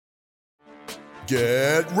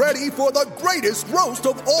Get ready for the greatest roast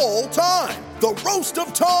of all time, the Roast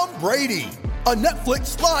of Tom Brady, a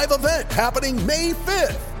Netflix live event happening May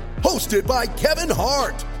 5th. Hosted by Kevin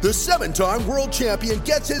Hart, the 7-time world champion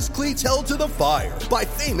gets his cleats held to the fire by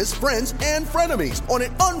famous friends and frenemies on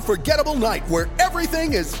an unforgettable night where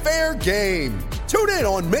everything is fair game. Tune in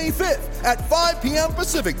on May 5th at 5 p.m.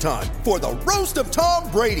 Pacific time for the Roast of Tom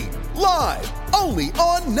Brady, live only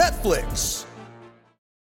on Netflix.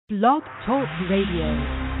 Blog Talk Radio.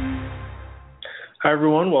 Hi,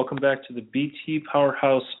 everyone. Welcome back to the BT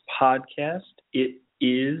Powerhouse podcast. It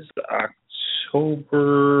is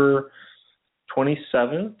October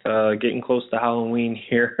 27th, getting close to Halloween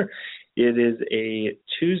here. It is a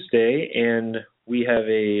Tuesday, and we have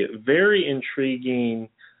a very intriguing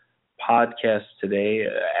podcast today.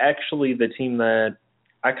 Actually, the team that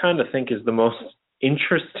I kind of think is the most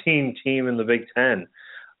interesting team in the Big Ten.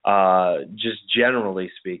 Just generally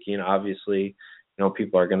speaking, obviously,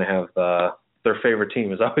 people are going to have their favorite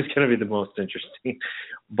team is always going to be the most interesting.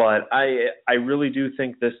 But I really do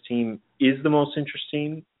think this team is the most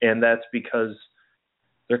interesting, and that's because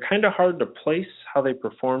they're kind of hard to place how they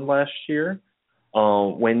performed last year.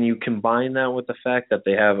 When you combine that with the fact that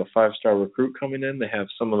they have a 5-star recruit coming in, they have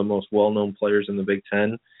some of the most well-known players in the Big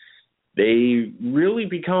Ten, they really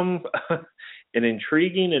become an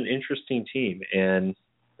intriguing and interesting team. And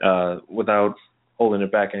without holding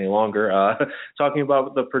it back any longer, talking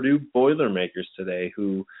about the Purdue Boilermakers today,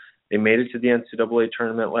 who they made it to the NCAA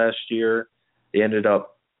tournament last year. They ended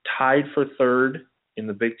up tied for third in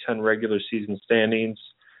the Big Ten regular season standings.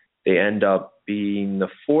 They end up being the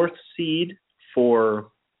 4th seed for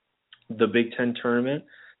the Big Ten tournament.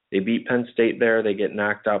 They beat Penn State there. They get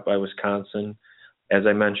knocked out by Wisconsin. As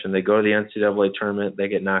I mentioned, they go to the NCAA tournament. They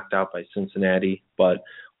get knocked out by Cincinnati. But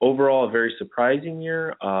overall, a very surprising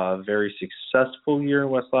year, a very successful year in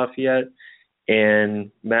West Lafayette.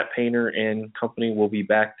 And Matt Painter and company will be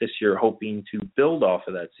back this year hoping to build off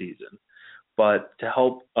of that season. But to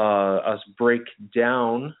help us break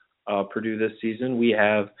down Purdue this season, we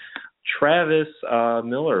have Travis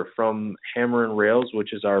Miller from Hammer and Rails,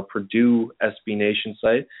 which is our Purdue SB Nation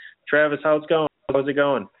site. Travis, how's it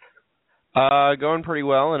going? Going pretty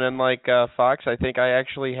well, and unlike Fox, I think I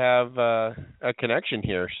actually have a connection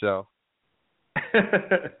here. So,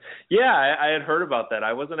 yeah, I had heard about that.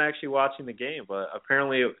 I wasn't actually watching the game, but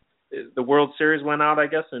apparently the World Series went out, I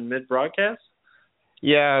guess, in mid-broadcast?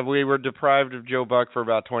 Yeah, we were deprived of Joe Buck for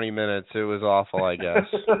about 20 minutes. It was awful, I guess.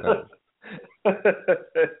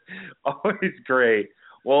 Always great.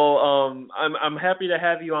 Well, I'm happy to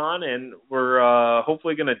have you on, and we're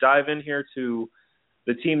hopefully going to dive in here to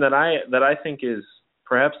the team that I think is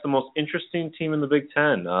perhaps the most interesting team in the Big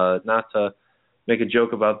Ten. Not to make a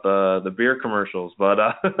joke about the beer commercials, but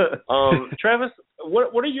Travis,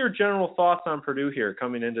 what are your general thoughts on Purdue here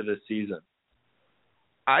coming into this season?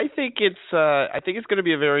 I think it's going to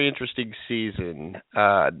be a very interesting season.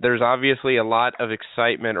 There's obviously a lot of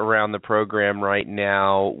excitement around the program right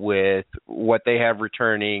now with what they have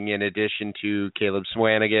returning in addition to Caleb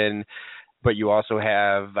Swanigan. But you also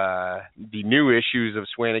have the new issues of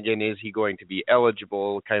Swanigan. Is he going to be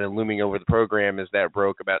eligible, kind of looming over the program as that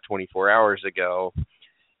broke about 24 hours ago.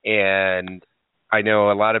 And I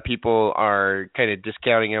know a lot of people are kind of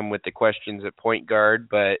discounting him with the questions at point guard,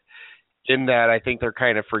 but in that I think they're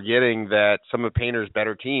kind of forgetting that some of Painter's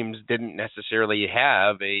better teams didn't necessarily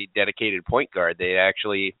have a dedicated point guard. They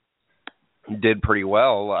actually did pretty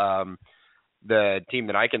well. The team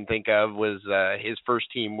that I can think of was his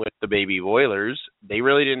first team with the Baby Boilers. They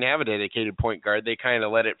really didn't have a dedicated point guard. They kind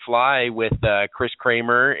of let it fly with Chris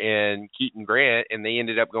Kramer and Keaton Grant, and they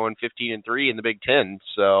ended up going 15-3 in the Big Ten.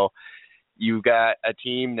 So you've got a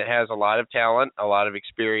team that has a lot of talent, a lot of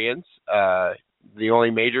experience. The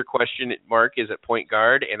only major question mark is at point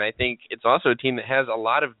guard, and I think it's also a team that has a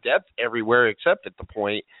lot of depth everywhere except at the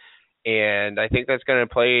point. And I think that's going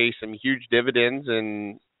to play some huge dividends,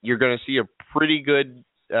 and you're going to see a pretty good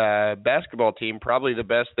basketball team, probably the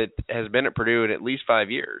best that has been at Purdue in at least 5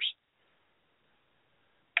 years.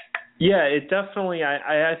 Yeah, it definitely,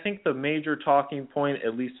 I think the major talking point,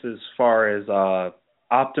 at least as far as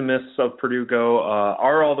optimists of Purdue go,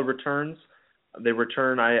 are all the returns. They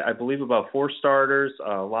return, I believe, about 4 starters,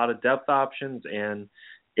 a lot of depth options, and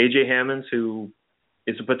A.J. Hammonds, who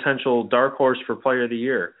is a potential dark horse for Player of the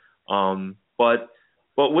Year.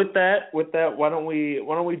 But with that, why don't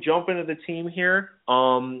we jump into the team here?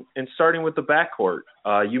 And starting with the backcourt,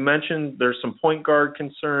 you mentioned there's some point guard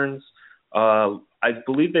concerns. I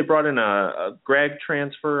believe they brought in a grad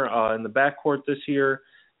transfer in the backcourt this year.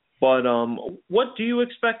 But what do you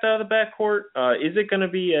expect out of the backcourt? Is it going to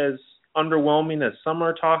be as underwhelming as some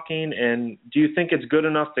are talking? And do you think it's good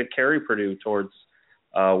enough to carry Purdue towards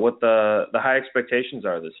what the high expectations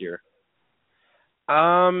are this year?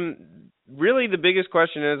 Really, the biggest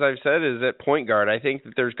question, as I've said, is at point guard. I think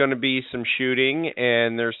that there's going to be some shooting,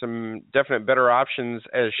 and there's some definite better options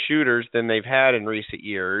as shooters than they've had in recent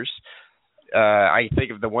years. I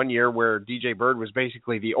think of the one year where DJ Bird was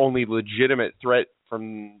basically the only legitimate threat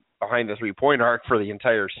from behind the three-point arc for the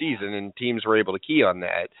entire season, and teams were able to key on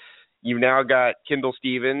that. You've now got Kendall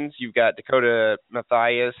Stevens. You've got Dakota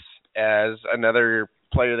Mathias as another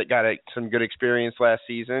player that got some good experience last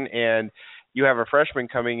season, and you have a freshman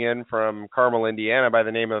coming in from Carmel, Indiana by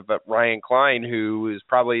the name of Ryan Klein, who is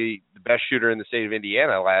probably the best shooter in the state of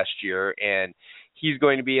Indiana last year, and he's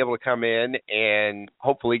going to be able to come in and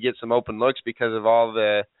hopefully get some open looks because of all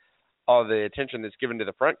the attention that's given to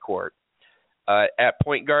the front court. At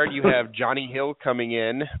point guard, you have Johnny Hill coming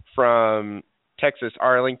in from Texas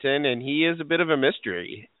Arlington, and he is a bit of a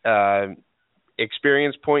mystery.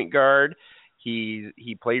 Experienced point guard.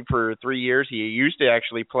 He played for 3 years. He used to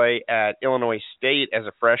actually play at Illinois State as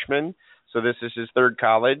a freshman, so this is his third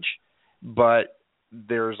college. But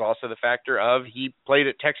there's also the factor of he played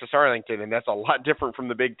at Texas Arlington, and that's a lot different from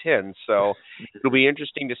the Big Ten. So it'll be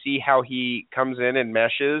interesting to see how he comes in and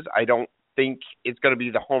meshes. I don't think it's going to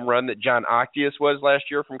be the home run that John Octius was last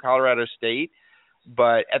year from Colorado State,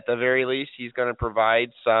 but at the very least, he's going to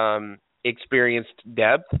provide some experienced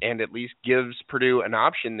depth and at least gives Purdue an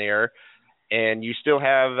option there. And you still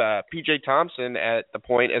have P.J. Thompson at the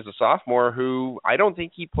point as a sophomore, who I don't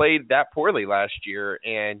think he played that poorly last year,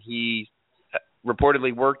 and he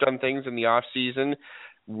reportedly worked on things in the off season,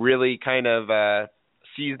 really kind of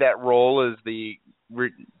sees that role as the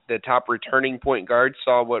top returning point guard,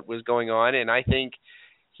 saw what was going on, and I think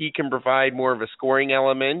he can provide more of a scoring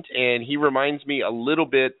element, and he reminds me a little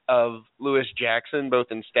bit of Lewis Jackson, both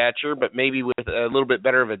in stature, but maybe with a little bit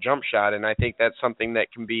better of a jump shot, and I think that's something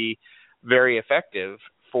that can be very effective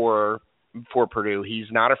for Purdue. He's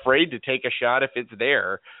not afraid to take a shot if it's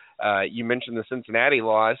there. You mentioned the Cincinnati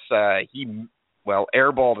loss. He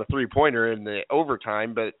airballed a three-pointer in the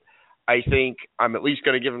overtime, but I think I'm at least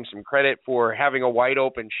going to give him some credit for having a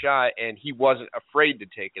wide-open shot, and he wasn't afraid to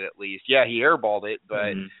take it at least. Yeah, he airballed it,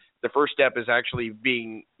 but the first step is actually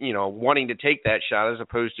being, wanting to take that shot as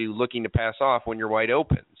opposed to looking to pass off when you're wide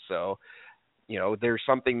open. So, there's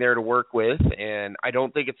something there to work with, and I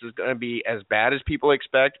don't think it's going to be as bad as people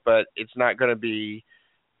expect, but it's not going to be,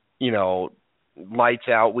 lights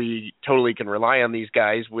out. We totally can rely on these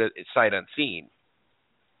guys with sight unseen.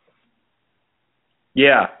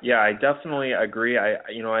 Yeah, I definitely agree. I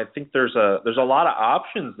think there's a lot of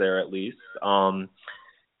options there at least.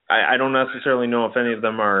 I don't necessarily know if any of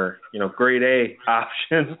them are, grade A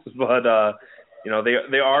options, but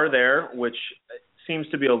they are there, which seems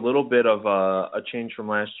to be a little bit of a change from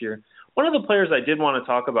last year. One of the players I did want to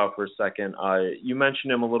talk about for a second, you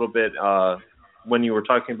mentioned him a little bit when you were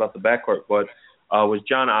talking about the backcourt, but was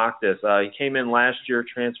John Octis. He came in last year,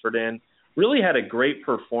 transferred in, really had a great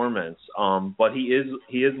performance, but he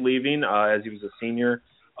is leaving as he was a senior.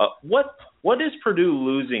 What is Purdue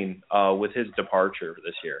losing with his departure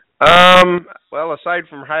this year? Aside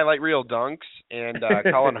from highlight reel dunks and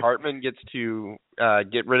Colin Hartman gets to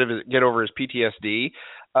get over his PTSD,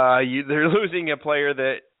 they're losing a player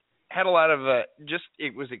that had a lot of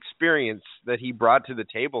it was experience that he brought to the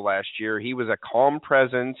table last year. He was a calm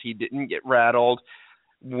presence. He didn't get rattled.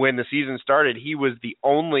 When the season started, he was the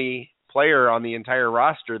only player on the entire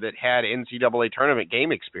roster that had NCAA tournament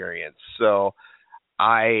game experience. So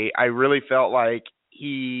I really felt like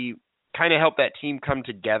he kind of helped that team come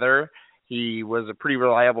together. He was a pretty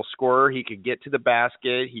reliable scorer. He could get to the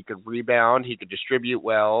basket. He could rebound. He could distribute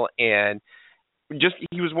well. And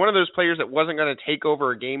he was one of those players that wasn't going to take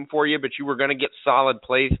over a game for you, but you were going to get solid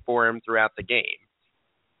plays for him throughout the game.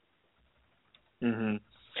 Mm-hmm.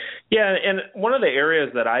 Yeah, and one of the areas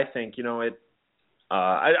that I think,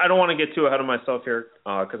 I don't want to get too ahead of myself here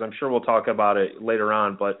because I'm sure we'll talk about it later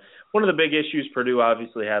on, but one of the big issues Purdue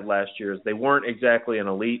obviously had last year is they weren't exactly an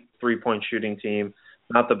elite three-point shooting team,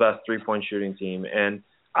 not the best three-point shooting team. And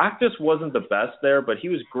Octis wasn't the best there, but he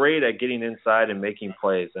was great at getting inside and making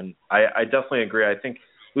plays. And I definitely agree. I think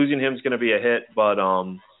losing him is going to be a hit, but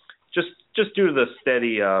just due to the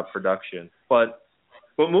steady production. But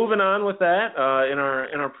moving on with that, in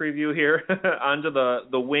our preview here, onto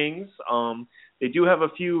the wings. They do have a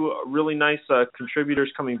few really nice contributors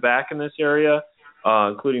coming back in this area,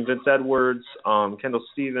 including Vince Edwards, Kendall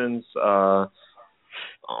Stevens,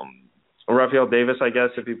 Raphael Davis, I guess,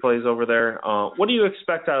 if he plays over there. What do you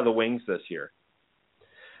expect out of the wings this year?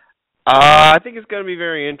 I think it's going to be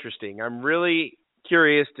very interesting. I'm really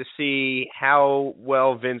curious to see how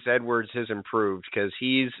well Vince Edwards has improved, because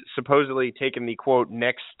he's supposedly taken the, quote,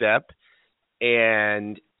 next step.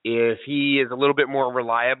 And if he is a little bit more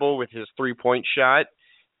reliable with his three-point shot,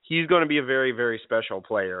 he's going to be a very, very special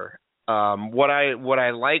player. What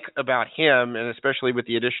I like about him, and especially with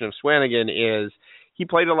the addition of Swanigan, is he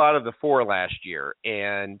played a lot of the four last year.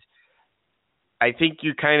 And I think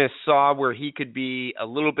you kind of saw where he could be a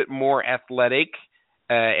little bit more athletic,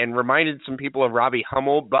 and reminded some people of Robbie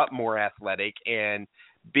Hummel, but more athletic, and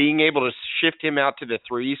being able to shift him out to the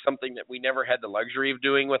three, something that we never had the luxury of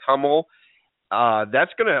doing with Hummel,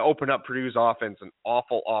 that's going to open up Purdue's offense an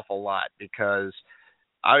awful, awful lot, because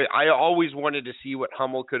I always wanted to see what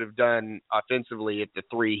Hummel could have done offensively at the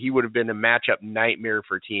three. He would have been a matchup nightmare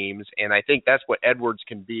for teams, and I think that's what Edwards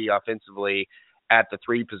can be offensively at the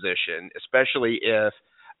three position, especially if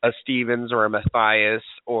a Stevens or a Matthias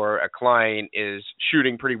or a Klein is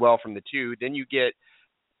shooting pretty well from the two. Then you get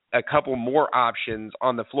a couple more options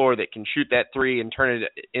on the floor that can shoot that three and turn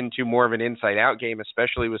it into more of an inside-out game,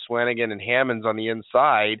 especially with Swanigan and Hammonds on the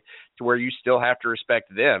inside, to where you still have to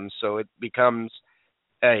respect them. So it becomes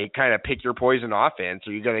a kind of pick your poison offense.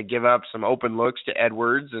 Are you going to give up some open looks to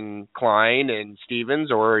Edwards and Klein and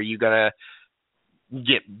Stevens, or are you going to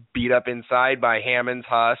get beat up inside by Hammonds,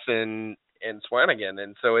 Huss, and Swanigan?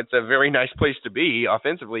 And so it's a very nice place to be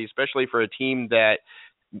offensively, especially for a team that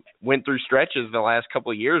went through stretches the last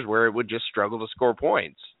couple of years where it would just struggle to score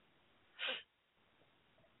points.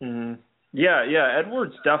 Yeah,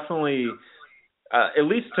 Edwards definitely, at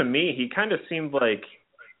least to me, he kind of seemed like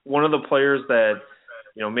one of the players that,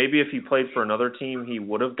 you know, maybe if he played for another team, he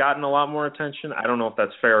would have gotten a lot more attention. I don't know if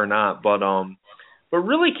that's fair or not, but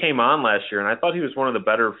really came on last year, and I thought he was one of the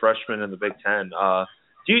better freshmen in the Big Ten.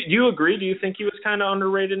 Do you agree? Do you think he was kind of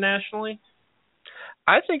underrated nationally?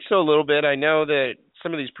 I think so a little bit. I know that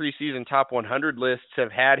some of these preseason top 100 lists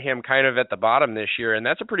have had him kind of at the bottom this year, and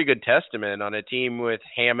that's a pretty good testament on a team with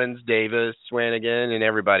Hammonds, Davis, Swanigan, and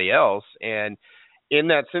everybody else. And in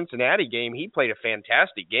that Cincinnati game, he played a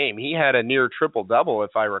fantastic game. He had a near triple-double,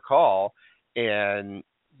 if I recall, and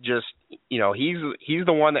just, you know, he's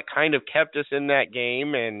the one that kind of kept us in that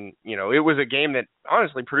game. And, you know, it was a game that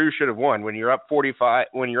honestly Purdue should have won. When you're up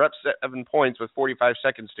 7 points with 45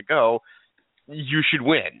 seconds to go, you should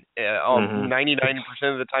win. 99%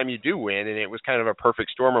 of the time you do win, and it was kind of a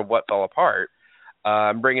perfect storm of what fell apart.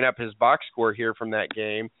 I'm bringing up his box score here from that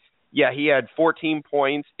game. Yeah, he had 14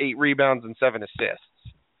 points, 8 rebounds, and 7 assists.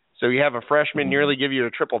 So you have a freshman nearly give you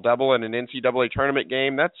a triple-double in an NCAA tournament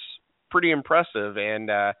game. That's pretty impressive. And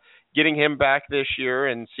getting him back this year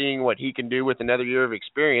and seeing what he can do with another year of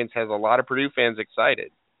experience has a lot of Purdue fans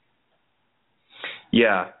excited.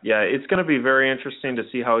 Yeah, it's going to be very interesting to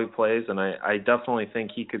see how he plays, and I definitely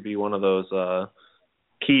think he could be one of those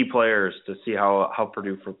key players to see how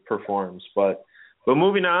Purdue performs. But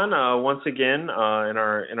moving on, once again, in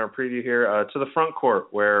our preview here, to the front court,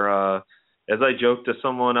 where, as I joked to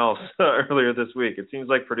someone else earlier this week, it seems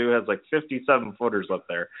like Purdue has like 57 footers up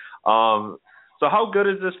there. So how good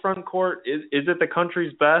is this front court? Is it the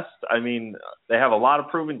country's best? I mean, they have a lot of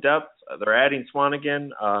proven depth. They're adding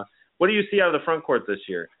Swanigan. What do you see out of the front court this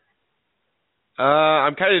year?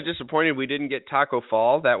 I'm kind of disappointed we didn't get Taco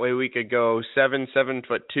Fall. That way we could go 7'2",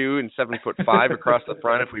 and 7'5" across the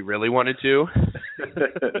front if we really wanted to.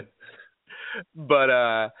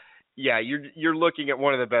 But yeah, you're looking at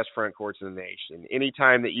one of the best front courts in the nation.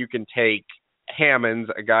 Anytime that you can take Hammonds,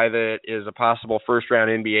 a guy that is a possible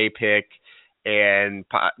first-round NBA pick and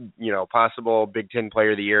possible Big Ten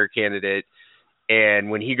Player of the Year candidate, and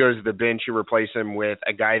when he goes to the bench, you replace him with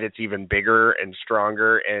a guy that's even bigger and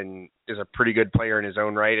stronger and is a pretty good player in his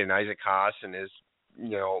own right, and Isaac Haas, and is,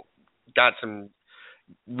 got some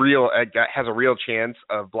has a real chance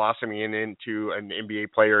of blossoming into an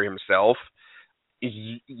NBA player himself.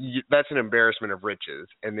 That's an embarrassment of riches.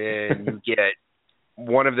 And then you get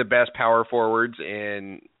one of the best power forwards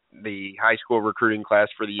in the high school recruiting class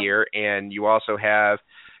for the year, and you also have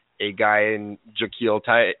a guy in Jaquil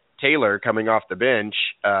Taylor coming off the bench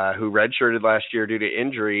who redshirted last year due to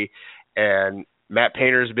injury, and Matt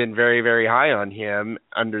Painter's been very, very high on him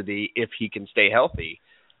under the if he can stay healthy.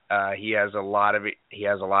 He has a lot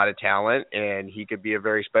of talent, and he could be a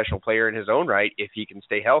very special player in his own right if he can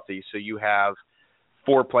stay healthy. So you have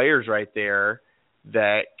 4 players right there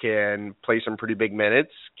that can play some pretty big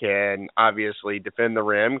minutes, can obviously defend the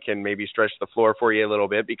rim, can maybe stretch the floor for you a little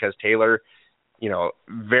bit, because Taylor,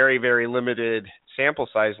 very, very limited sample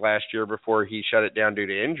size last year before he shut it down due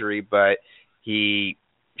to injury, but he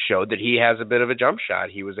showed that he has a bit of a jump shot.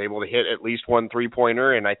 He was able to hit at least one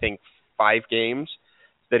 3-pointer in, I think, 5 games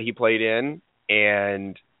that he played in,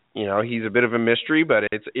 and he's a bit of a mystery, but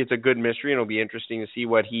it's a good mystery, and it'll be interesting to see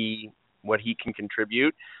what he can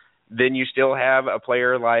contribute. Then you still have a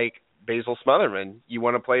player like Basil Smotherman. You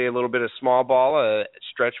want to play a little bit of small ball, a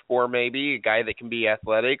stretch four maybe, a guy that can be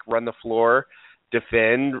athletic, run the floor,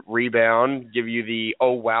 defend, rebound, give you the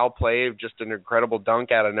oh wow play of just an incredible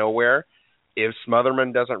dunk out of nowhere. If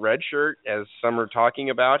Smotherman doesn't redshirt, as some are talking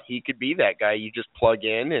about, he could be that guy you just plug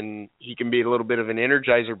in, and he can be a little bit of an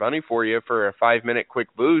energizer bunny for you for a 5-minute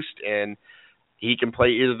quick boost, and he can play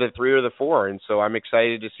either the 3 or the 4. And so I'm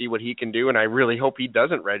excited to see what he can do, and I really hope he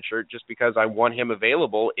doesn't redshirt just because I want him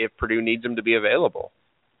available if Purdue needs him to be available.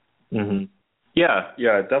 Mm-hmm. Yeah,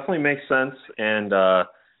 it definitely makes sense. And,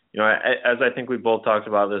 as I think we both talked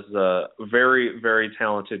about, this is a very, very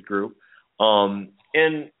talented group.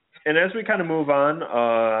 And as we kind of move on,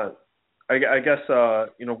 I guess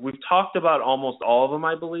we've talked about almost all of them,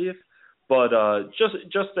 I believe, but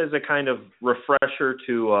just as a kind of refresher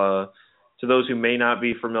to those who may not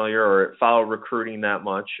be familiar or follow recruiting that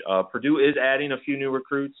much, Purdue is adding a few new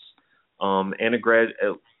recruits and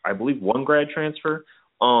I believe one grad transfer.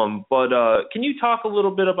 But can you talk a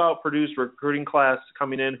little bit about Purdue's recruiting class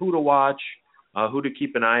coming in, who to watch, who to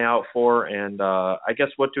keep an eye out for, and I guess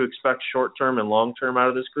what to expect short-term and long-term out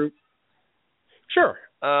of this group? Sure.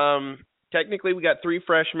 Technically, we got 3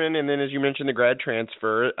 freshmen, and then as you mentioned, the grad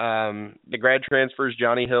transfer. The grad transfer is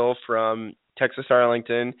Johnny Hill from Texas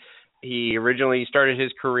Arlington. He originally started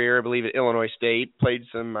his career, I believe, at Illinois State, played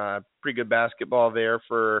some pretty good basketball there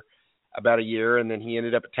for about a year, and then he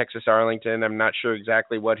ended up at Texas Arlington. I'm not sure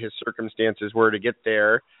exactly what his circumstances were to get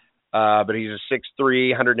there. But he's a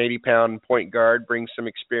 6'3", 180-pound point guard, brings some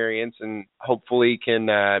experience, and hopefully can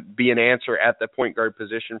be an answer at the point guard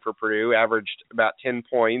position for Purdue. Averaged about 10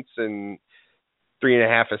 points and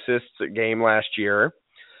 3.5 assists a game last year.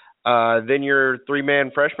 Then your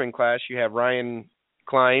 3-man freshman class, you have Ryan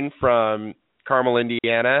Klein from Carmel,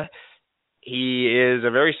 Indiana. He is a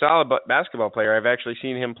very solid basketball player. I've actually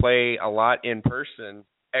seen him play a lot in person.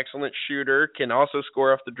 Excellent shooter, can also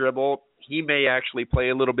score off the dribble. He may actually play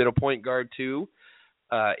a little bit of point guard too,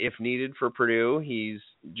 if needed for Purdue. He's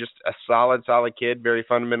just a solid kid, very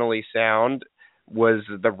fundamentally sound. Was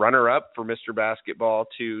the runner-up for Mr. Basketball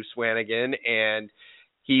to Swanigan, and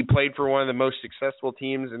he played for one of the most successful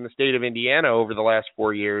teams in the state of Indiana over the last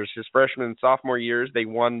 4 years. His freshman and sophomore years, they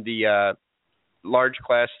won the large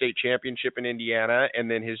class state championship in Indiana, and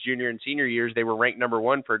then his junior and senior years, they were ranked number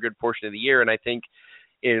 1 for a good portion of the year, and I think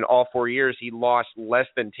in all 4 years, he lost less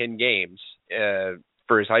than 10 games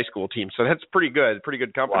for his high school team. So that's pretty good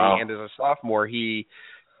company. Wow. And as a sophomore,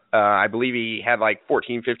 I believe he had like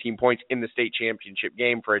 14, 15 points in the state championship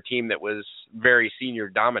game for a team that was very senior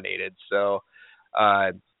dominated. So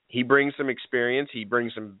he brings some experience. He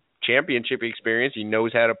brings some championship experience. He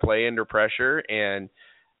knows how to play under pressure, and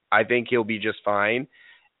I think he'll be just fine.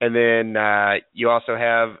 And then you also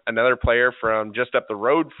have another player from just up the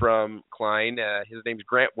road from Klein. His name's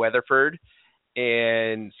Grant Weatherford.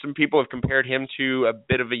 And some people have compared him to a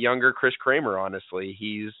bit of a younger Chris Kramer, honestly.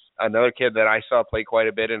 He's another kid that I saw play quite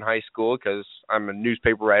a bit in high school because I'm a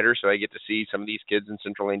newspaper writer, so I get to see some of these kids in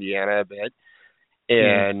central Indiana a bit.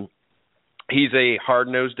 And he's a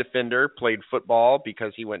hard-nosed defender, played football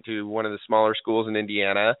because he went to one of the smaller schools in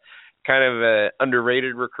Indiana. Kind of an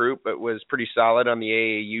underrated recruit, but was pretty solid on the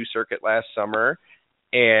AAU circuit last summer.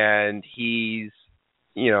 And he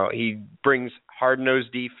brings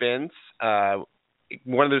hard-nosed defense.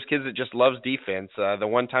 One of those kids that just loves defense. The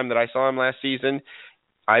one time that I saw him last season,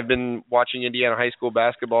 I've been watching Indiana high school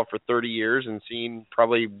basketball for 30 years and seen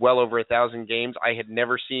probably well over 1,000 games. I had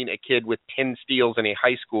never seen a kid with 10 steals in a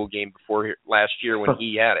high school game before last year when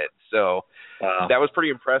he had it. So that was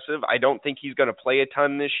pretty impressive. I don't think he's going to play a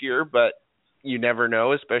ton this year, but you never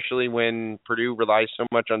know, especially when Purdue relies so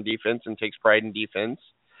much on defense and takes pride in defense.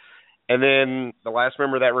 And then the last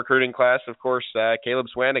member of that recruiting class, of course, Caleb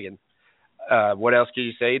Swanigan. What else can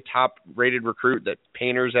you say? Top-rated recruit that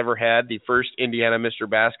Painter's ever had, the first Indiana Mr.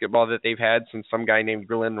 Basketball that they've had since some guy named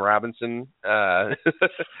Glenn Robinson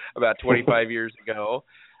about 25 years ago.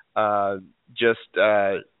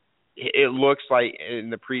 It looks like in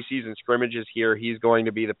the preseason scrimmages here, he's going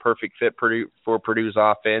to be the perfect fit for Purdue's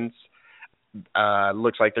offense.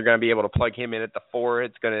 Looks like they're going to be able to plug him in at the 4.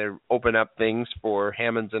 It's going to open up things for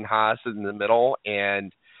Hammonds and Haas in the middle,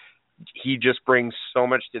 and he just brings so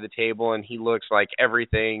much to the table, and he looks like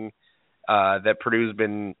everything that Purdue's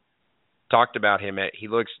been talked about him at. He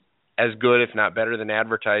looks as good, if not better, than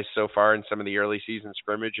advertised so far in some of the early season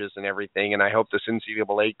scrimmages and everything, and I hope this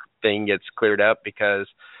NCAA thing gets cleared up because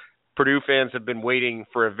Purdue fans have been waiting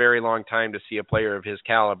for a very long time to see a player of his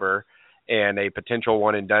caliber, and a potential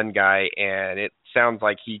one-and-done guy, and it sounds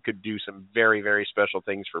like he could do some very, very special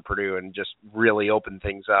things for Purdue and just really open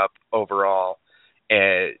things up overall,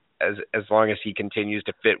 as long as he continues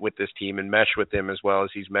to fit with this team and mesh with them as well as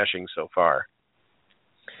he's meshing so far.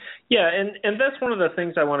 Yeah, and that's one of the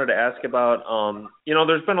things I wanted to ask about.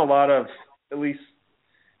 There's been a lot of, at least,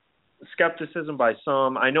 skepticism by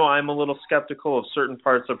some. I know I'm a little skeptical of certain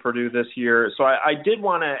parts of Purdue this year, so I did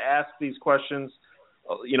want to ask these questions,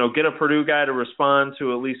 get a Purdue guy to respond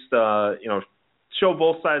to, at least, show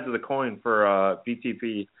both sides of the coin for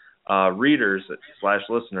BTP readers /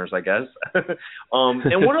 listeners, I guess.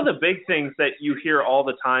 And one of the big things that you hear all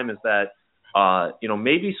the time is that,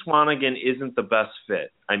 maybe Swanigan isn't the best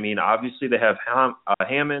fit. I mean, obviously they have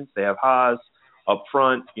Hammonds, they have Haas up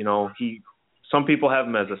front. Some people have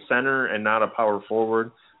him as a center and not a power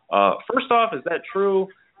forward. First off, is that true?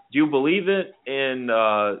 Do you believe it? And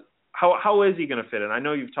how is he going to fit in? I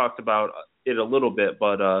know you've talked about it a little bit,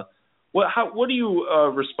 but what do you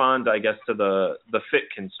respond, I guess, to the fit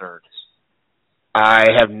concerns? I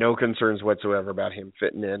have no concerns whatsoever about him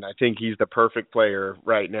fitting in. I think he's the perfect player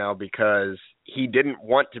right now because he didn't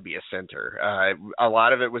want to be a center. A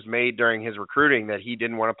lot of it was made during his recruiting that he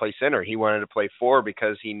didn't want to play center. He wanted to play 4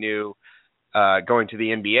 because he knew going to the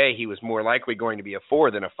NBA he was more likely going to be a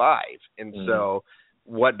 4 than a 5. And so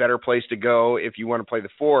what better place to go if you want to play the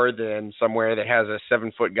 4 than somewhere that has a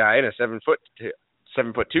 7-foot guy and a 7'2"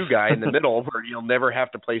 guy in the middle where you'll never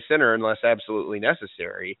have to play center unless absolutely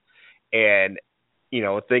necessary. And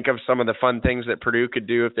think of some of the fun things that Purdue could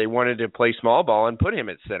do if they wanted to play small ball and put him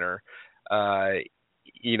at center.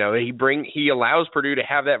 He allows Purdue to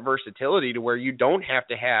have that versatility to where you don't have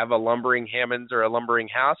to have a lumbering Hammonds or a lumbering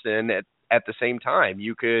Haas in at the same time.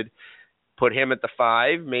 You could put him at the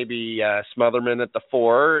 5, maybe Smotherman at the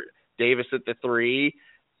 4, Davis at the 3,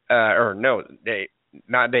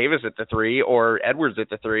 not Davis at the 3 or Edwards at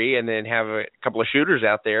the 3, and then have a couple of shooters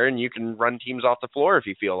out there, and you can run teams off the floor if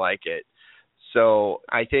you feel like it. So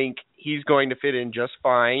I think he's going to fit in just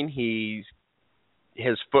fine. His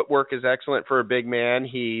footwork is excellent for a big man.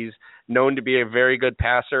 He's known to be a very good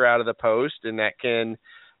passer out of the post, and that can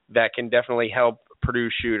definitely help Purdue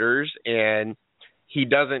shooters. And he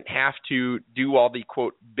doesn't have to do all the,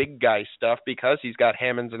 quote, big guy stuff because he's got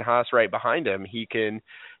Hammonds and Haas right behind him. He can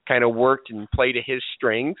kind of work and play to his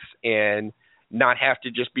strengths and not have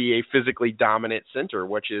to just be a physically dominant center,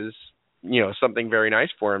 which is, something very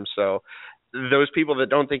nice for him. So those people that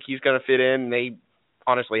don't think he's going to fit in, they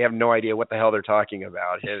honestly have no idea what the hell they're talking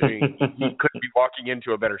about. He couldn't be walking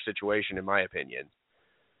into a better situation, in my opinion.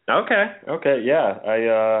 Okay, yeah.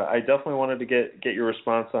 I definitely wanted to get your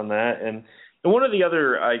response on that. And one of the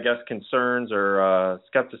other, I guess, concerns or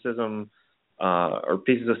skepticism or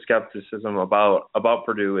pieces of skepticism about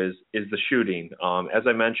Purdue is the shooting. As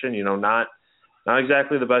I mentioned, not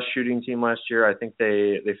exactly the best shooting team last year. I think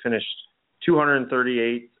they finished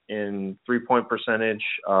 238th in 3-point percentage,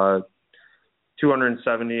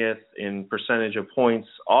 270th in percentage of points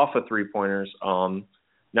off of 3-pointers.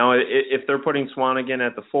 Now, if they're putting Swanigan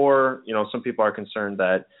at the 4, some people are concerned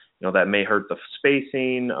that that may hurt the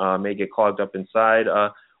spacing, may get clogged up inside.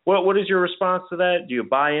 What is your response to that? Do you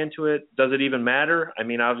buy into it? Does it even matter? I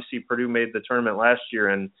mean, obviously Purdue made the tournament last year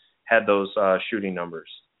and had those shooting numbers.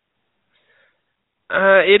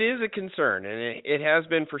 It is a concern, and it has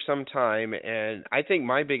been for some time. And I think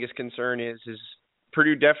my biggest concern is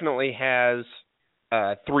Purdue definitely has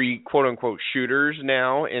 3 quote-unquote shooters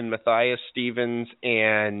now in Matthias, Stevens,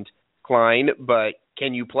 and Klein. But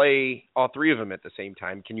can you play all 3 of them at the same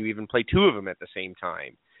time? Can you even play 2 of them at the same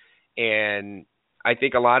time? And I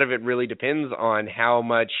think a lot of it really depends on how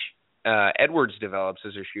much Edwards develops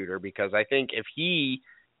as a shooter, because I think if he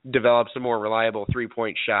develops a more reliable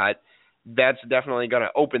 3-point shot, that's definitely going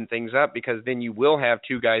to open things up, because then you will have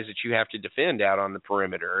 2 guys that you have to defend out on the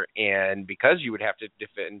perimeter. And because you would have to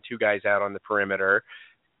defend 2 guys out on the perimeter,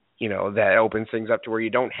 that opens things up to where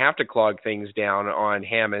you don't have to clog things down on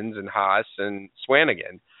Hammonds and Haas and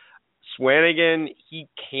Swanigan. Swanigan, he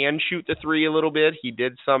can shoot the 3 a little bit. He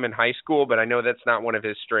did some in high school, but I know that's not one of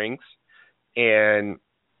his strengths. And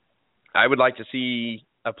I would like to see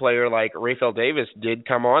a player like Raphael Davis did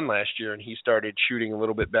come on last year, and he started shooting a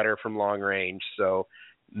little bit better from long range. So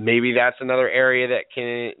maybe that's another area that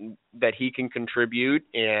he can contribute.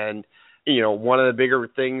 And, one of the bigger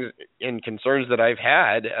things and concerns that I've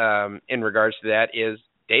had in regards to that is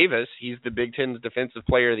Davis. He's the Big Ten's Defensive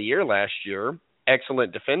Player of the Year last year.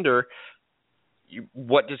 Excellent defender.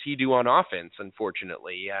 What does he do on offense,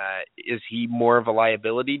 unfortunately? Is he more of a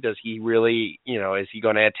liability? Does he really, is he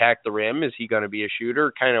going to attack the rim? Is he going to be a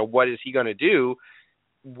shooter? Kind of what is he going to do?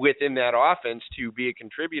 within that offense to be a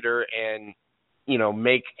contributor and, you know,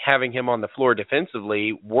 make having him on the floor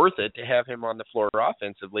defensively worth it to have him on the floor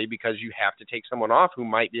offensively, because you have to take someone off who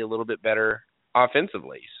might be a little bit better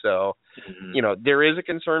offensively. So, you know, there is a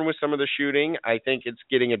concern with some of the shooting. I think it's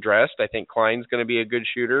getting addressed. I think Klein's going to be a good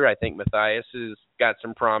shooter. I think Matthias has got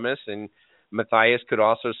some promise, and Matthias could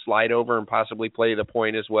also slide over and possibly play the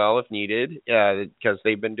point as well if needed, because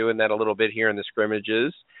they've been doing that a little bit here in the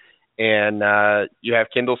scrimmages. And you have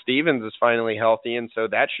Kendall Stevens is finally healthy, and so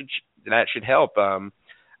that should help.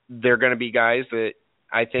 They're going to be guys that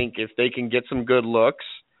I think if they can get some good looks,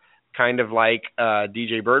 kind of like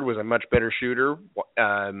DJ Bird was a much better shooter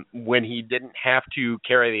when he didn't have to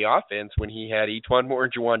carry the offense. When he had E'Twaun Moore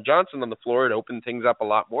and Juwan Johnson on the floor, it opened things up a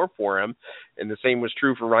lot more for him. And the same was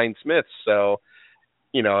true for Ryan Smith. So,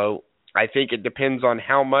 you know, I think it depends on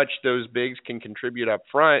how much those bigs can contribute up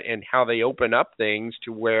front and how they open up things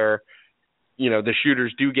to where, you know, the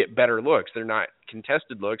shooters do get better looks. They're not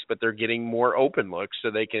contested looks, but they're getting more open looks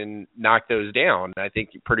so they can knock those down. I think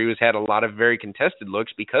Purdue has had a lot of very contested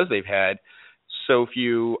looks because they've had so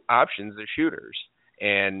few options as shooters.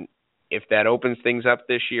 And if that opens things up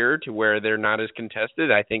this year to where they're not as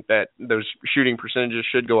contested, I think that those shooting percentages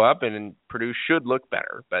should go up and Purdue should look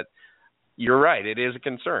better. But you're right, it is a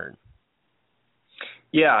concern.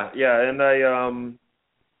 Yeah, and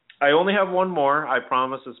I only have one more. I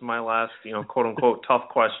promise it's my last, you know, quote unquote tough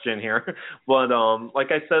question here. But like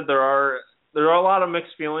I said, there are a lot of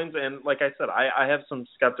mixed feelings, and like I said, I have some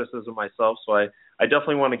skepticism myself, so I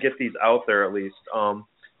definitely want to get these out there at least.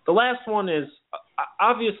 The last one is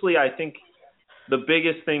obviously I think the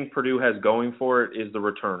biggest thing Purdue has going for it is the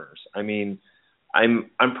returners. I mean,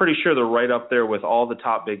 I'm pretty sure they're right up there with all the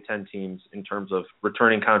top Big Ten teams in terms of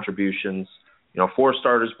returning contributions. You know, 4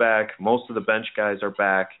 starters back, most of the bench guys are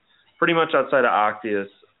back. Pretty much outside of Octius,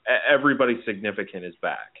 everybody significant is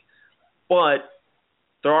back. But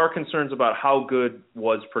there are concerns about how good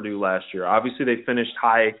was Purdue last year. Obviously, they finished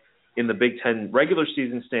high in the Big Ten regular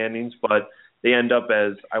season standings, but they end up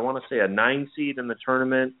as, I want to say, a 9 seed in the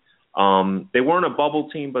tournament. They weren't a bubble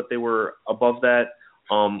team, but they were above that.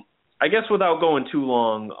 I guess without going too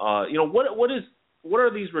long, you know, what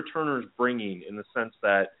are these returners bringing in the sense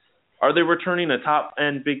that, are they returning a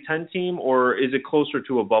top-end Big Ten team, or is it closer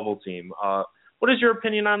to a bubble team? What is your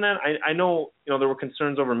opinion on that? I know, you know, there were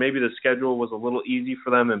concerns over maybe the schedule was a little easy for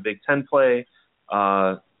them in Big Ten play.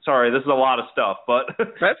 Sorry, this is a lot of stuff, but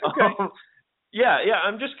that's okay. Yeah,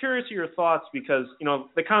 I'm just curious of your thoughts because, you know,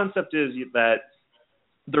 the concept is that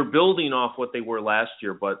they're building off what they were last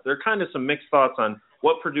year, but there are kind of some mixed thoughts on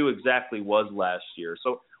what Purdue exactly was last year.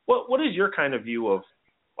 So what is your kind of view of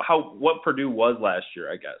what Purdue was last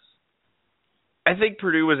year, I guess? I think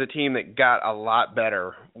Purdue was a team that got a lot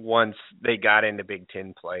better once they got into Big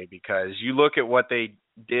Ten play, because you look at what they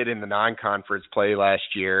did in the non-conference play last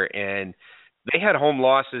year, and they had home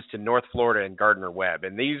losses to North Florida and Gardner-Webb.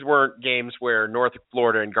 And these weren't games where North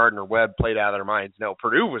Florida and Gardner-Webb played out of their minds. No,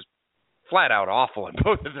 Purdue was flat out awful in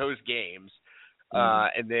both of those games.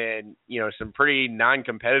 And then, you know, some pretty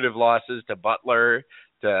non-competitive losses to Butler,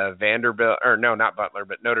 to Vanderbilt, or no, not Butler,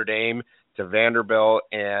 but Notre Dame, to Vanderbilt,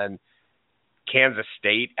 and Kansas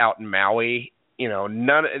State out in Maui. You know,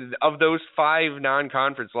 none of those 5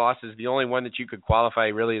 non-conference losses, the only one that you could qualify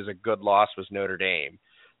really as a good loss was Notre Dame.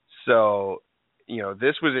 So, you know,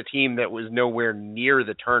 this was a team that was nowhere near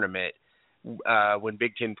the tournament when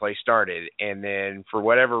Big Ten play started. And then for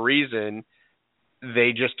whatever reason,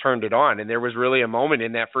 they just turned it on. And there was really a moment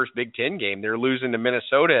in that first Big Ten game. They were losing to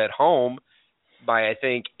Minnesota at home by, I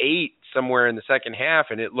think, 8 somewhere in the second half,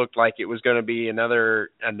 and it looked like it was going to be another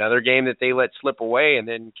game that they let slip away. And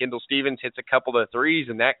then Kendall Stevens hits a couple of threes,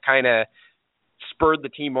 and that kind of spurred the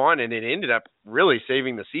team on, and it ended up really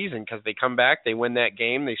saving the season because they come back, they win that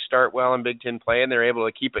game, they start well in Big Ten play, and they're able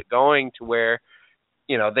to keep it going to where,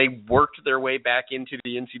 you know, they worked their way back into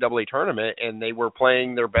the NCAA tournament, and they were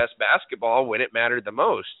playing their best basketball when it mattered the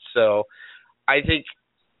most. So I think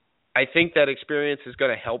that experience is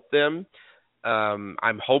going to help them.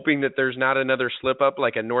 I'm hoping that there's not another slip up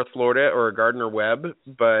like a North Florida or a Gardner-Webb,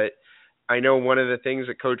 but I know one of the things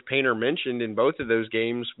that Coach Painter mentioned in both of those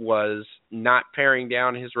games was not paring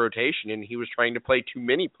down his rotation, and he was trying to play too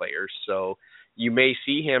many players. So you may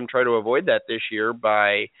see him try to avoid that this year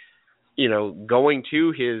by, you know, going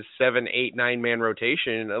to his 7, 8, 9-man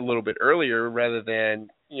rotation a little bit earlier rather than,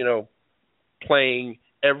 you know, playing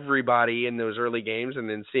everybody in those early games and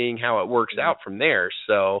then seeing how it works out from there.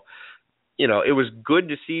 So, you know, it was good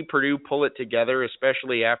to see Purdue pull it together,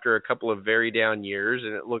 especially after a couple of very down years,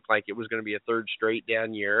 and it looked like it was going to be a third straight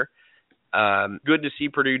down year. good to see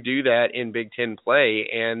Purdue do that in Big Ten play,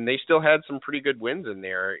 and they still had some pretty good wins in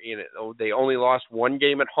there. They only lost one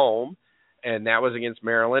game at home, and that was against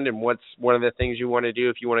Maryland. And what's one of the things you want to do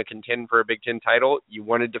if you want to contend for a Big Ten title? You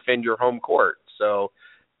want to defend your home court. So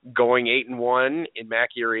going 8-1 in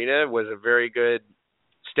Mackey Arena was a very good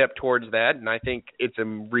step towards that, and I think it's a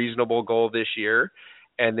reasonable goal this year.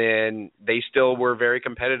 And then they still were very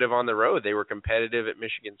competitive on the road. They were competitive at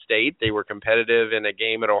Michigan State. They were competitive in a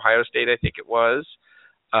game at Ohio State, I think it was.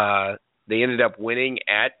 They ended up winning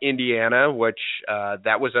at Indiana, which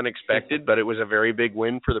that was unexpected, but it was a very big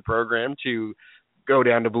win for the program to go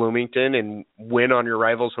down to Bloomington and win on your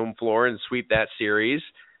rival's home floor and sweep that series.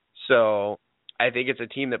 So I think it's a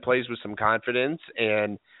team that plays with some confidence,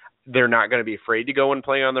 and they're not going to be afraid to go and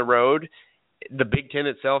play on the road. The Big Ten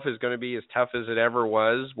itself is going to be as tough as it ever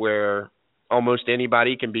was, where almost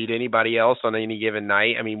anybody can beat anybody else on any given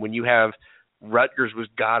night. I mean, when you have Rutgers was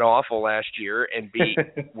god-awful last year and beat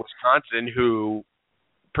Wisconsin, who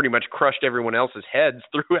pretty much crushed everyone else's heads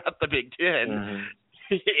throughout the Big Ten,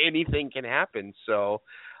 anything can happen. So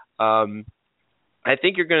I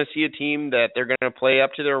think you're going to see a team that they're going to play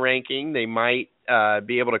up to their ranking. They might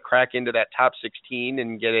be able to crack into that top 16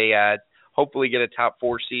 and get hopefully get a top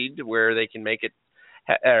 4 seed where they can make it,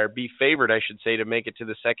 or be favored, I should say, to make it to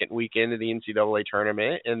the second weekend of the NCAA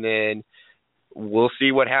tournament. And then we'll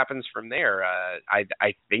see what happens from there.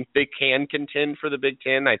 I think they can contend for the Big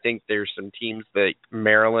Ten. I think there's some teams like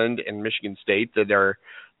Maryland and Michigan State that are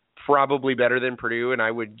probably better than Purdue, and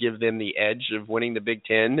I would give them the edge of winning the Big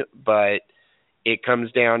Ten. But it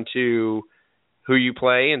comes down to who you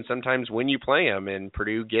play and sometimes when you play them. And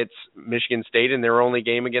Purdue gets Michigan State, and their only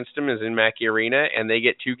game against them is in Mackey Arena, and they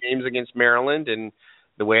get 2 games against Maryland. And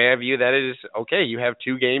the way I view that is, okay, you have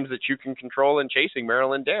 2 games that you can control in chasing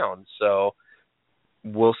Maryland down. So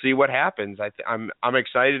we'll see what happens. I'm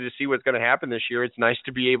excited to see what's going to happen this year. It's nice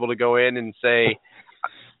to be able to go in and say,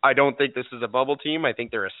 I don't think this is a bubble team. I think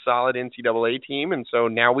they're a solid NCAA team. And so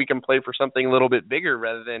now we can play for something a little bit bigger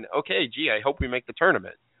rather than, okay, gee, I hope we make the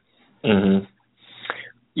tournament. Mm-hmm.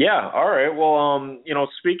 Yeah. All right. Well,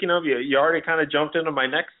 speaking of, you already kind of jumped into my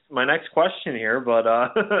next question here, but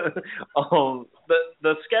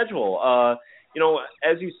the schedule.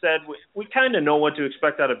 As you said, we kind of know what to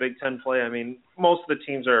expect out of Big Ten play. I mean, most of the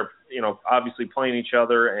teams are, obviously playing each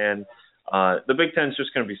other, and the Big Ten is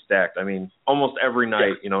just going to be stacked. I mean, almost every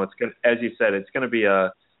night, it's going, as you said, it's going to be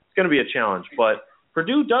a challenge. But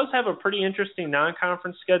Purdue does have a pretty interesting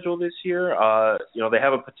non-conference schedule this year. They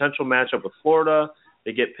have a potential matchup with Florida.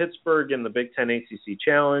 They get Pittsburgh in the Big Ten ACC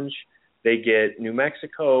Challenge. They get New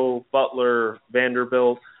Mexico, Butler,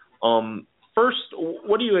 Vanderbilt. First,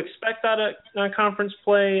 what do you expect out of non-conference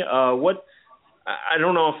play? I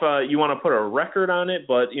don't know if you want to put a record on it,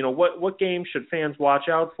 but what games should fans watch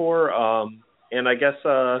out for? And I guess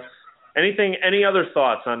any other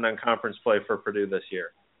thoughts on non-conference play for Purdue this year?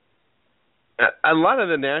 A lot of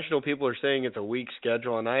the national people are saying it's a weak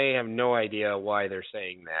schedule, and I have no idea why they're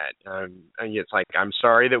saying that. It's like, I'm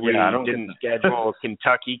sorry that we didn't schedule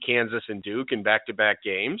Kentucky, Kansas, and Duke in back-to-back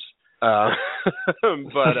games. But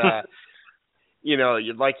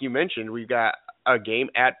like you mentioned, we've got a game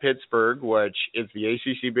at Pittsburgh, which is the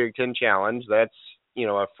ACC Big Ten Challenge. That's,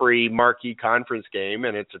 a free marquee conference game,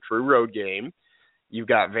 and it's a true road game. You've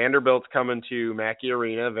got Vanderbilt coming to Mackey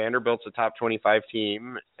Arena. Vanderbilt's a top 25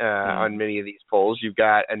 team on many of these polls. You've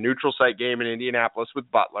got a neutral site game in Indianapolis with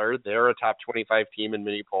Butler. They're a top 25 team in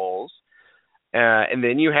many polls. And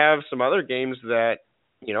then you have some other games that,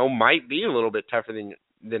 might be a little bit tougher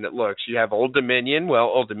than it looks. You have Old Dominion. Well,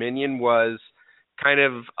 Old Dominion was kind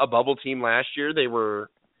of a bubble team last year. They were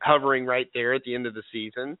hovering right there at the end of the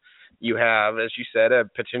season. You have, as you said, a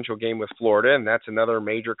potential game with Florida, and that's another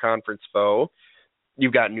major conference foe.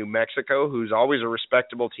 You've got New Mexico, who's always a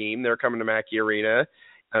respectable team. They're coming to Mackey Arena.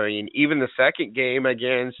 I mean, even the second game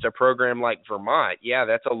against a program like Vermont,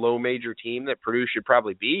 that's a low major team that Purdue should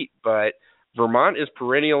probably beat. But Vermont is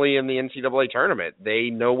perennially in the NCAA tournament. They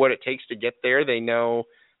know what it takes to get there. They know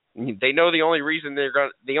the only reason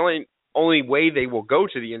the only way they will go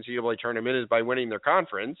to the NCAA tournament is by winning their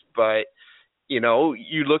conference. But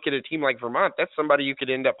you look at a team like Vermont, that's somebody you could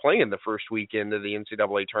end up playing the first weekend of the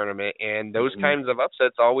NCAA tournament. And those kinds of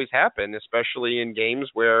upsets always happen, especially in games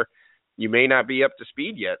where you may not be up to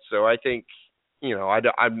speed yet. So I think,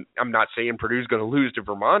 I'm not saying Purdue's going to lose to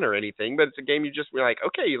Vermont or anything, but it's a game you just be like,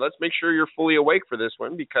 okay, let's make sure you're fully awake for this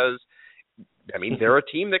one, because, they're a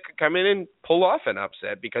team that could come in and pull off an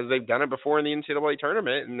upset because they've done it before in the NCAA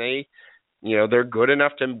tournament, and they're good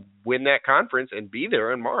enough to win that conference and be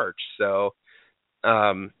there in March. So,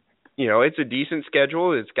 it's a decent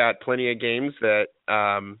schedule. It's got plenty of games that,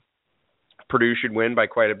 Purdue should win by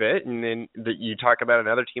quite a bit. And then you talk about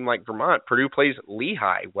another team like Vermont. Purdue plays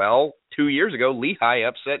Lehigh. Well, 2 years ago, Lehigh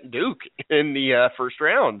upset Duke in the first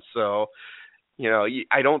round. So,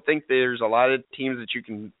 I don't think there's a lot of teams that you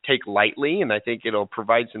can take lightly, and I think it'll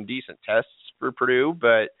provide some decent tests for Purdue.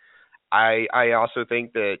 But I also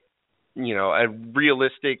think that, a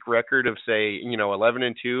realistic record of, say,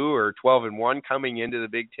 11-2 or 12-1 coming into the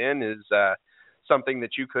Big Ten is something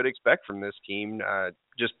that you could expect from this team,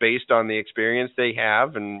 just based on the experience they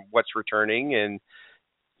have and what's returning. And,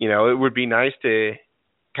 it would be nice to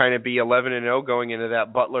kind of be 11-0 going into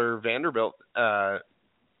that Butler-Vanderbilt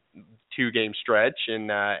 2-game stretch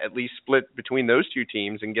and at least split between those two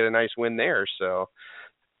teams and get a nice win there. So,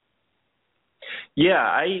 yeah,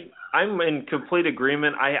 I'm in complete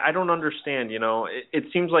agreement. I don't understand, it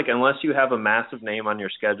seems like unless you have a massive name on your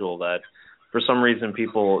schedule that for some reason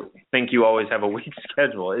people think you always have a weak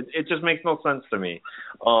schedule. It just makes no sense to me.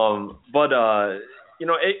 But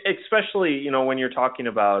especially, when you're talking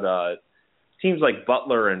about teams like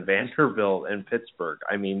Butler and Vanderbilt and Pittsburgh.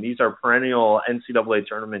 I mean, these are perennial NCAA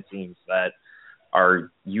tournament teams that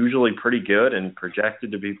are usually pretty good and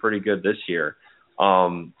projected to be pretty good this year.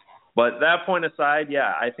 But that point aside,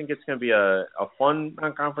 yeah, I think it's going to be a fun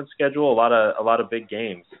non-conference schedule, a lot of big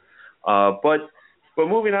games. But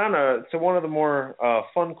moving on to one of the more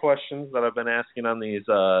fun questions that I've been asking on these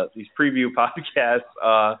preview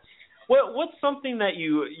podcasts, what's something that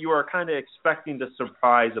you are kind of expecting to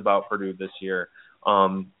surprise about Purdue this year?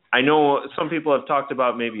 I know some people have talked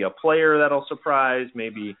about maybe a player that'll surprise,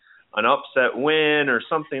 maybe an upset win or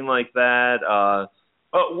something like that.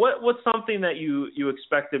 What's something that you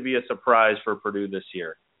expect to be a surprise for Purdue this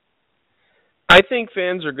year? I think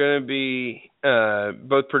fans are going to be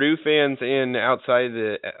both Purdue fans and outside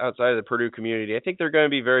of the Purdue community. I think they're going to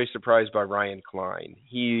be very surprised by Ryan Klein.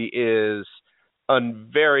 He is a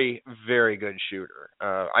very, very good shooter.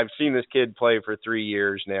 I've seen this kid play for 3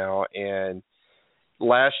 years now, and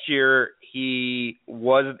last year he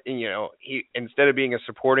was, he instead of being a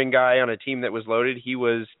supporting guy on a team that was loaded, he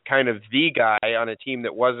was kind of the guy on a team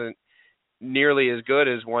that wasn't nearly as good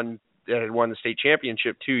as one that had won the state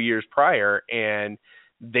championship 2 years prior, and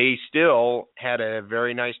they still had a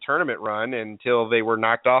very nice tournament run until they were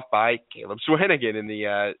knocked off by Caleb Swanigan in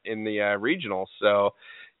the regional. So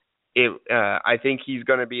I think he's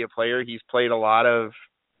going to be a player. He's played a lot of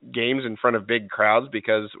games in front of big crowds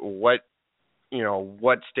because what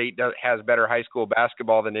state has better high school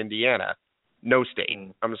basketball than Indiana? No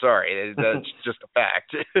state. I'm sorry. That's just a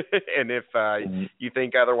fact. And if you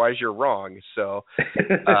think otherwise, you're wrong. So,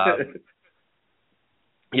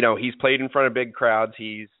 he's played in front of big crowds.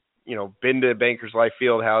 He's, been to Bankers Life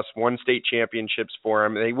Fieldhouse, won state championships for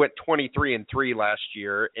him. They went 23-3 last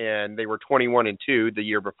year, and they were 21-2 the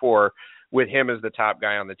year before with him as the top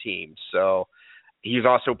guy on the team. So he's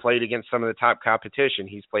also played against some of the top competition.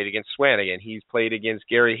 He's played against Swanigan. He's played against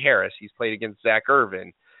Gary Harris. He's played against Zach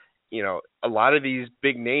Irvin. A lot of these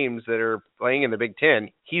big names that are playing in the Big Ten,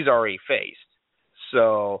 he's already faced.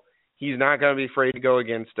 So he's not going to be afraid to go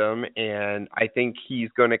against them, and I think he's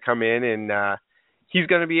going to come in and he's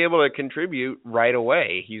going to be able to contribute right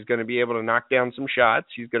away. He's going to be able to knock down some shots.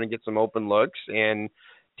 He's going to get some open looks, and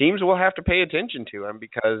teams will have to pay attention to him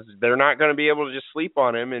because they're not going to be able to just sleep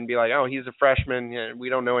on him and be like, oh, he's a freshman, we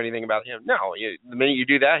don't know anything about him. No, the minute you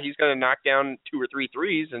do that, he's going to knock down 2 or 3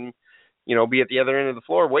 threes and be at the other end of the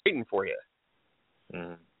floor waiting for you.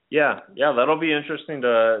 Yeah, that'll be interesting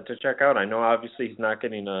to check out. I know obviously he's not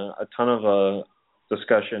getting a ton of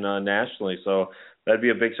discussion nationally, so that'd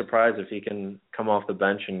be a big surprise if he can come off the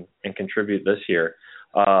bench and contribute this year.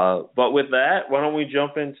 But with that, why don't we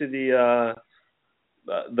jump into the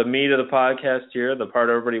meat of the podcast here, the part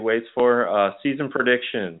everybody waits for, season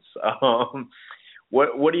predictions.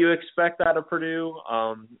 What do you expect out of Purdue?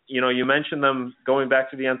 You mentioned them going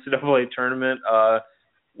back to the NCAA tournament.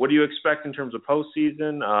 What do you expect in terms of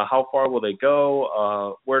postseason? How far will they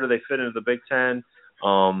go? Where do they fit into the Big Ten?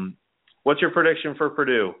 What's your prediction for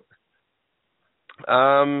Purdue?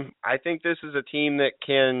 I think this is a team that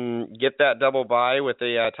can get that double bye with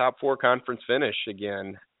a top 4 conference finish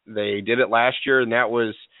again. They did it last year, and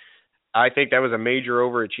I think that was a major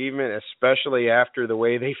overachievement, especially after the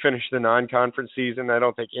way they finished the non-conference season. I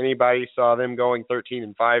don't think anybody saw them going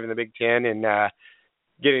 13-5 in the Big Ten and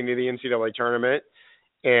getting to the NCAA tournament.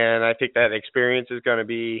 And I think that experience is going to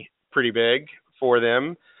be pretty big for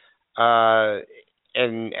them.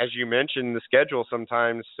 And as you mentioned, the schedule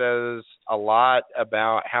sometimes says a lot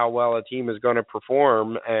about how well a team is going to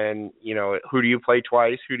perform. And, who do you play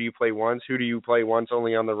twice? Who do you play once? Who do you play once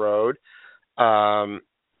only on the road?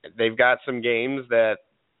 They've got some games that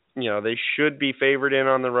they should be favored in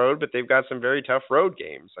on the road, but they've got some very tough road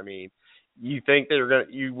games. I mean, you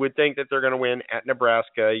would think that they're going to win at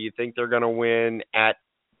Nebraska. You think they're going to win at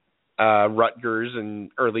Rutgers in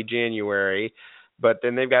early January, but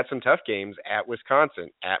then they've got some tough games at Wisconsin,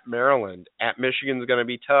 at Maryland, at Michigan's going to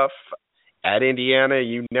be tough. At Indiana,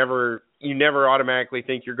 you never automatically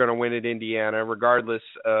think you're going to win at Indiana, regardless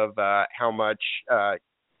of how much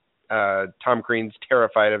Tom Crean's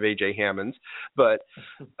terrified of A.J. Hammonds. But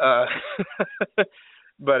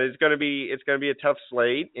but it's going to be a tough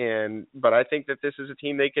slate, but I think that this is a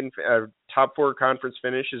team they can top 4 conference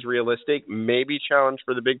finish is realistic. Maybe challenge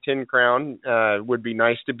for the Big Ten crown would be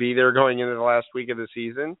nice to be there going into the last week of the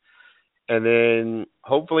season. And then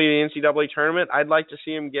hopefully the NCAA tournament, I'd like to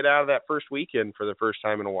see them get out of that first weekend for the first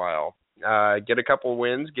time in a while. Get a couple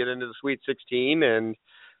wins, get into the Sweet 16, and,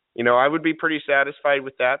 I would be pretty satisfied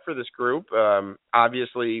with that for this group.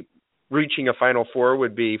 Obviously, reaching a Final Four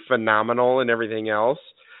would be phenomenal and everything else,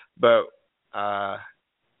 but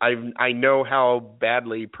I know how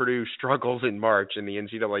badly Purdue struggles in March in the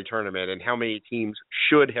NCAA tournament and how many teams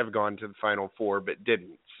should have gone to the Final Four but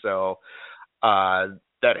didn't. So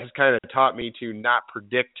that has kind of taught me to not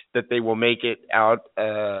predict that they will make it out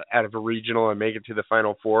of a regional and make it to the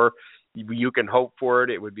Final Four. You can hope for it.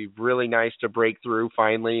 It would be really nice to break through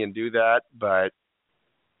finally and do that, but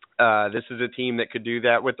this is a team that could do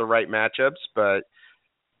that with the right matchups, but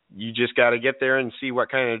you just got to get there and see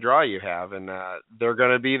what kind of draw you have. And they're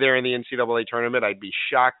going to be there in the NCAA tournament. I'd be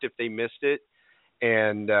shocked if they missed it,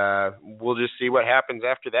 and we'll just see what happens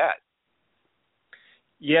after that.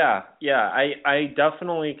 Yeah, I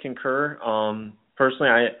definitely concur. Personally,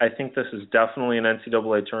 I think this is definitely an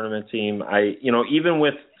NCAA tournament team. Even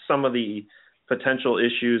with some of the potential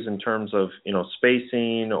issues in terms of,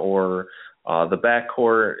 spacing or the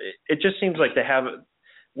backcourt, it just seems like they have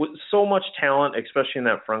so much talent, especially in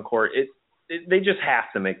that front court. They just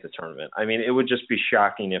have to make the tournament. I mean, it would just be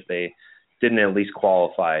shocking if they didn't at least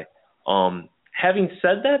qualify. Having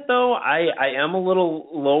said that, though, I am a little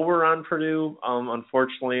lower on Purdue,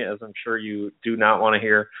 unfortunately, as I'm sure you do not want to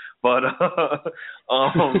hear. But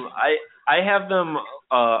I have them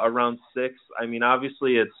around 6. I mean,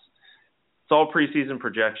 obviously, it's all preseason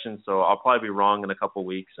projections, so I'll probably be wrong in a couple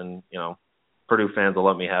weeks, and Purdue fans will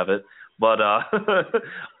let me have it. But I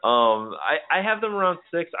have them around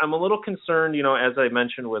 6. I'm a little concerned, as I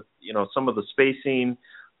mentioned, with some of the spacing.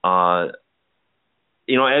 As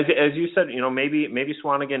you said, maybe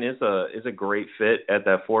Swanigan is a great fit at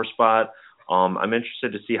that 4 spot. I'm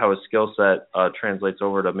interested to see how his skill set translates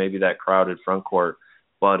over to maybe that crowded front court.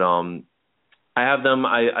 But I have them.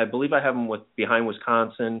 I believe I have them behind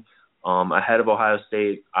Wisconsin, ahead of Ohio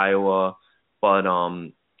State, Iowa. But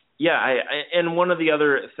and one of the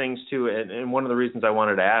other things too, and one of the reasons I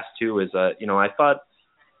wanted to ask too is I thought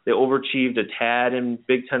they overachieved a tad in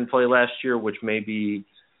Big Ten play last year, which maybe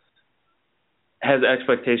has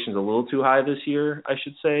expectations a little too high this year, I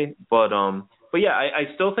should say. But yeah,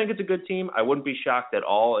 I still think it's a good team. I wouldn't be shocked at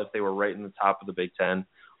all if they were right in the top of the Big Ten.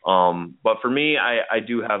 But for me, I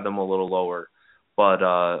do have them a little lower.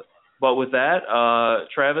 But with that,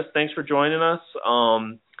 Travis, thanks for joining us.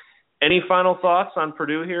 Any final thoughts on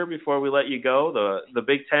Purdue here before we let you go? The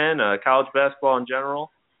Big Ten, college basketball in general.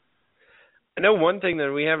 I know one thing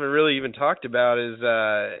that we haven't really even talked about is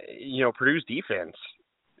Purdue's defense.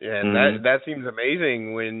 And that seems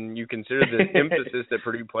amazing when you consider the emphasis that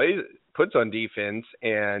Purdue puts on defense.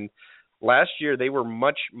 And last year they were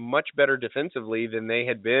much, much better defensively than they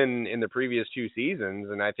had been in the previous 2 seasons.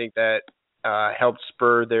 And I think that helped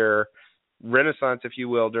spur their renaissance, if you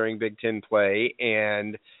will, during Big Ten play.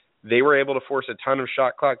 And they were able to force a ton of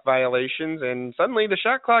shot clock violations. And suddenly the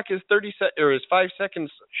shot clock is 5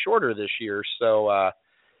 seconds shorter this year. So,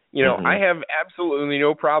 I have absolutely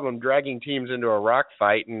no problem dragging teams into a rock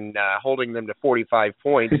fight and holding them to 45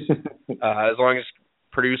 points as long as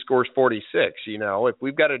Purdue scores 46. If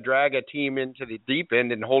we've got to drag a team into the deep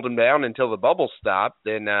end and hold them down until the bubbles stop,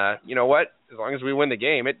 then you know what? As long as we win the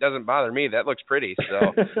game, it doesn't bother me. That looks pretty.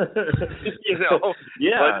 So,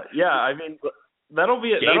 Yeah. I mean, that'll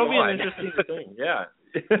be an interesting thing. Yeah.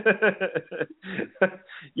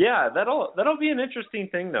 Yeah, that'll be an interesting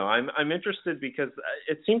thing though. I'm interested because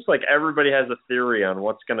it seems like everybody has a theory on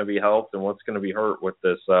what's going to be helped and what's going to be hurt with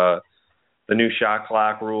this the new shot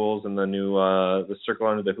clock rules and the new the circle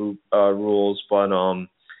under the hoop rules. But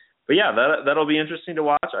yeah, that'll be interesting to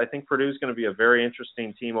watch. I think Purdue's going to be a very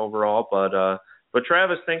interesting team overall. But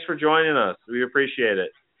Travis, thanks for joining us. We appreciate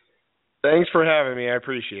it. Thanks for having me. I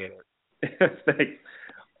appreciate it. Thanks.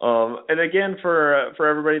 And again, for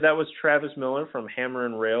everybody, that was Travis Miller from Hammer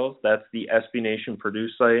and Rails. That's the SB Nation Purdue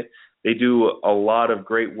site. they do a lot of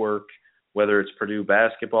great work, whether it's Purdue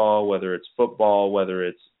basketball, whether it's football, whether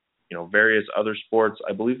it's, various other sports.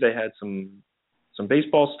 I believe they had some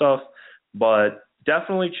baseball stuff, but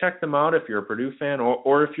definitely check them out if you're a Purdue fan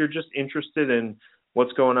or if you're just interested in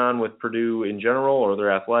what's going on with Purdue in general or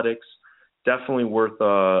their athletics. Definitely worth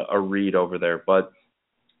a read over there. But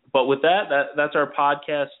with that's our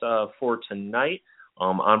podcast for tonight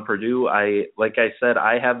on Purdue. Like I said,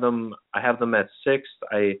 I have them at 6th.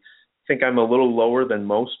 I think I'm a little lower than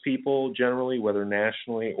most people generally, whether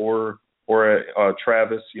nationally or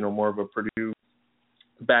Travis, more of a Purdue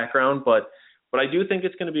background. But I do think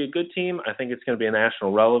it's going to be a good team. I think it's going to be a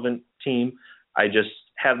national relevant team. I just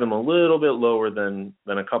have them a little bit lower than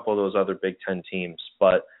a couple of those other Big Ten teams.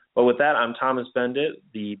 But with that, I'm Thomas Beindit,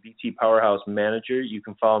 the BT Powerhouse manager. You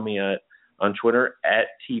can follow me on Twitter at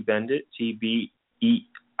tbeindit, TBEINDIT.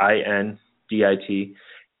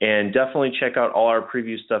 And definitely check out all our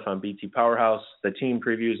preview stuff on BT Powerhouse. The team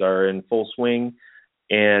previews are in full swing.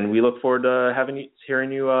 And we look forward to having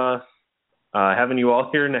you all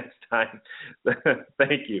here next time.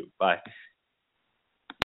 Thank you. Bye.